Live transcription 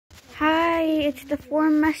it's the 4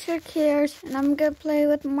 Musketeers, and I'm gonna play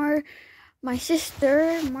with my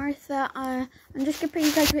sister, Martha. I'm just gonna put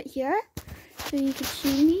you guys right here so you can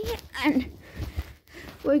see me, and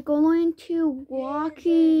we're going to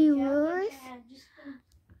Walkie Woods.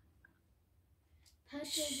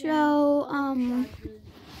 So,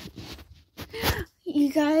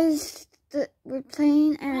 you guys, we're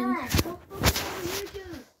playing, and focus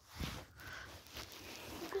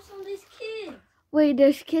on these kids. Wait,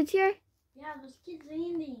 there's kids here? Yeah, there's kids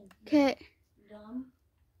landing. Okay. Dumb.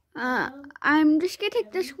 I'm just gonna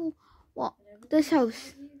take this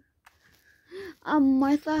house.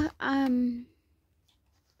 Martha,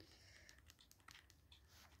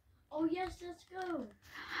 Oh yes, let's go.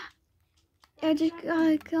 I just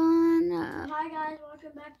got gone. Hi guys,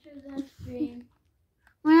 welcome back to the stream.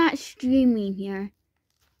 We're not streaming here.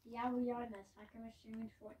 Yeah, we are. That's like I'm streaming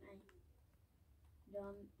Fortnite.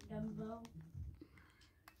 Dumbo.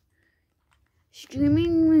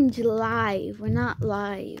 Streaming means live. We're not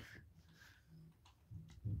live.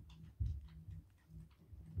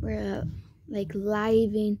 We're like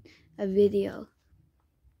living a video,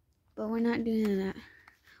 but we're not doing that.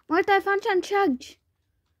 Martha, I found some chugs.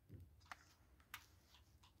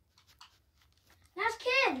 That's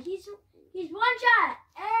kid. He's one shot.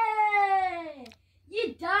 Hey,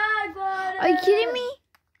 you died, brother. Are you kidding me?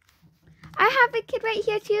 I have a kid right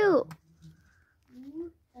here too.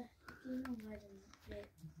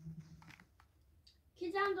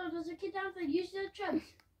 Kid down there. There's a kid down there. Use the trucks.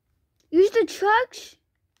 Use the trucks?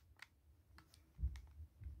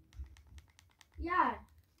 Yeah.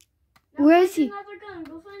 Now where is he? Another gun.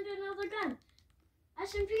 Go find another gun.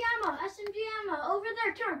 SMG ammo. SMG ammo. Over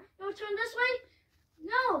there. Turn. No, turn this way.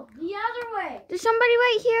 No, the other way. There's somebody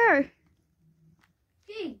right here.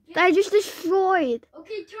 Okay. That I just destroyed.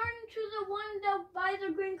 Okay, turn to the one that by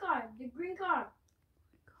the green car. The green car.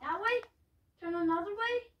 That way. Turn another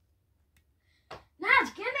way.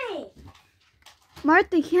 Nats, gimme.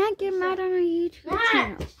 Martha, you can't get mad on our YouTube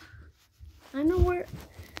channel. I know where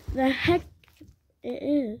the heck it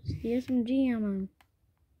is. The SMG ammo.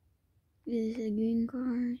 This is a green car.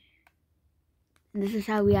 And this is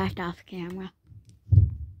how we act off camera.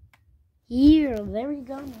 Here, there we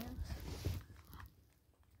go, man.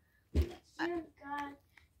 Oh, God.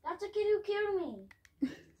 That's a kid who killed me.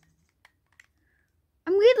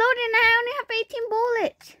 I'm reloading. I only have 18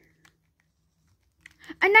 bullets.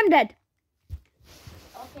 And I'm dead.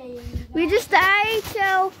 Okay. We just died,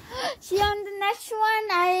 so see you on the next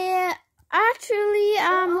one. I actually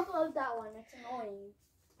Don't upload that one. It's annoying.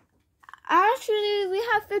 Actually, we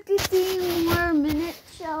have 53 more minutes,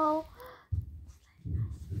 so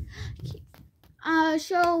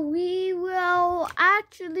we will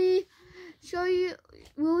actually show you.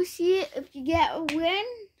 We'll see if you get a win.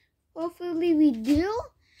 Hopefully, we do.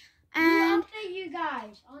 And we'll update you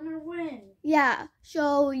guys on our win. Yeah,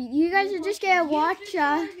 so you guys are just gonna watch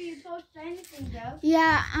us.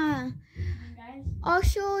 Yeah. Guys.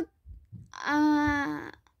 Also,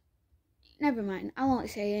 never mind. I won't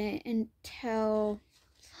say it until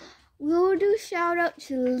we'll do shout outs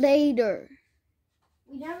later.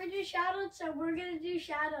 We never do shout outs, so we're gonna do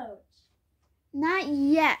shout outs. Not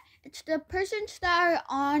yet. It's the persons that are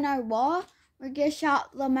on our wall. We're gonna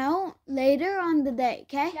shout them out later on the day,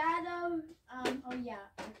 okay? Shadow, oh yeah,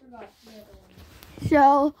 I forgot the other one.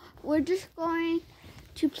 So, we're just going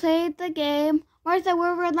to play the game. Martha,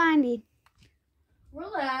 where we're landing?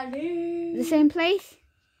 We're landing. The same place?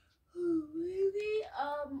 Maybe,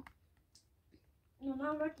 no,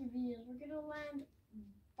 not Rocky Views. We're gonna land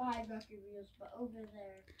by Rocky Views, but over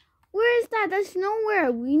there. Where is that? That's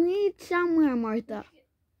nowhere. We need somewhere, Martha.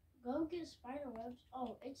 Go get spider webs.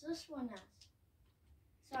 Oh, it's this one now.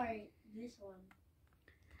 Sorry, this one.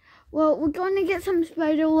 Well, we're going to get some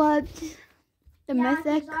spider webs. The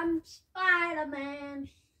mythic. I'm Spider-Man.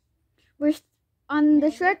 We're on the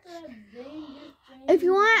switch. If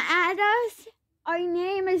you want to add us, our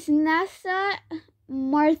name is Nessa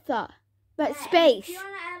Martha, but space. If you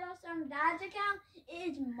want to add us on Dad's account,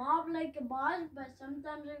 it's Mob Like a Boss, but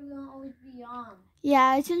sometimes it won't always be on.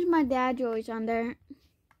 Yeah, since my dad's always on there.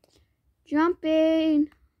 Jumping.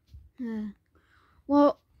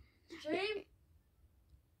 Well, stream.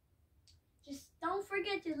 Just don't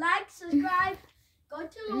forget to like, subscribe, go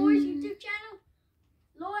to Laura's YouTube channel,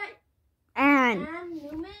 Laura and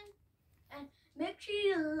Newman, and make sure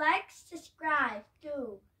you like, subscribe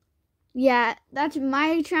too. Yeah, that's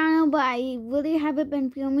my channel, but I really haven't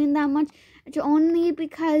been filming that much. It's only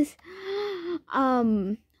because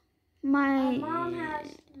my mom has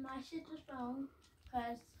my sister's phone,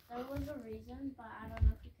 because there was a reason, but I don't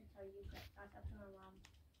know if you can tell you, but that's up to my mom.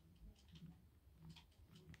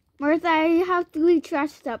 Martha, I have 3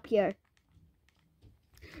 chests up here.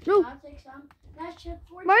 No. I'll take some. That's just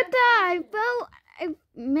 4 Martha, I chests. fell. I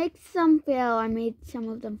made some fail. I made some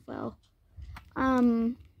of them fail.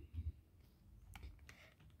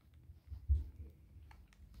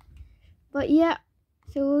 But yeah,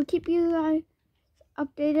 so we'll keep you guys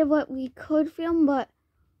updated what we could film, but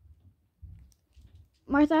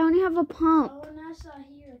Martha, I only have a pump. Oh, Nessa,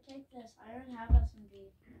 here, take this. I don't have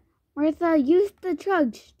SMB. Martha, use the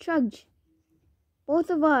chug. Both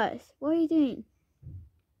of us. What are you doing?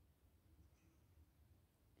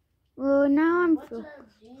 Well, now I'm What's up,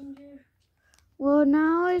 danger? Well,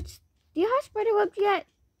 now it's... Do you have spider webs yet?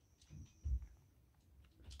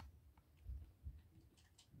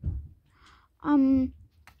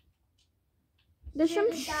 There's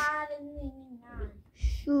some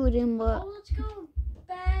shooting, but... Oh, let's go.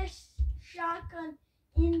 Best shotgun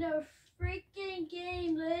in the freaking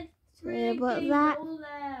game. Let's Sorry freaking about that. go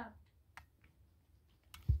there.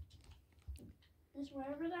 Just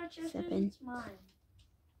wherever that chest is, 7. it's mine.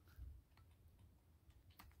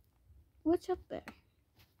 What's up there?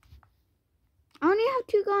 I only have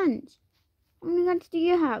 2 guns. How many guns do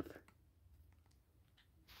you have?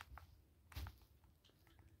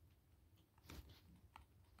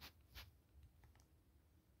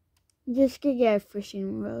 Just gonna get a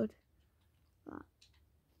fishing rod.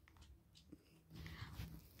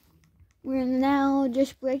 We're now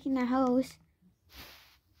just breaking the house.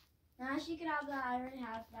 Nah, she could have that. I already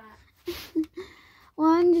have that.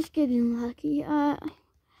 Well, I'm just getting lucky.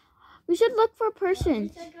 We should look for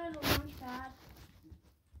persons. At least I got a launch pad.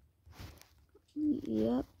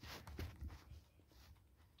 Yep.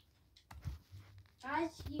 Guys,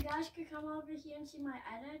 you guys could come over here and see my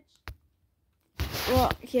edits.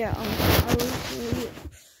 Well, here, I will show you.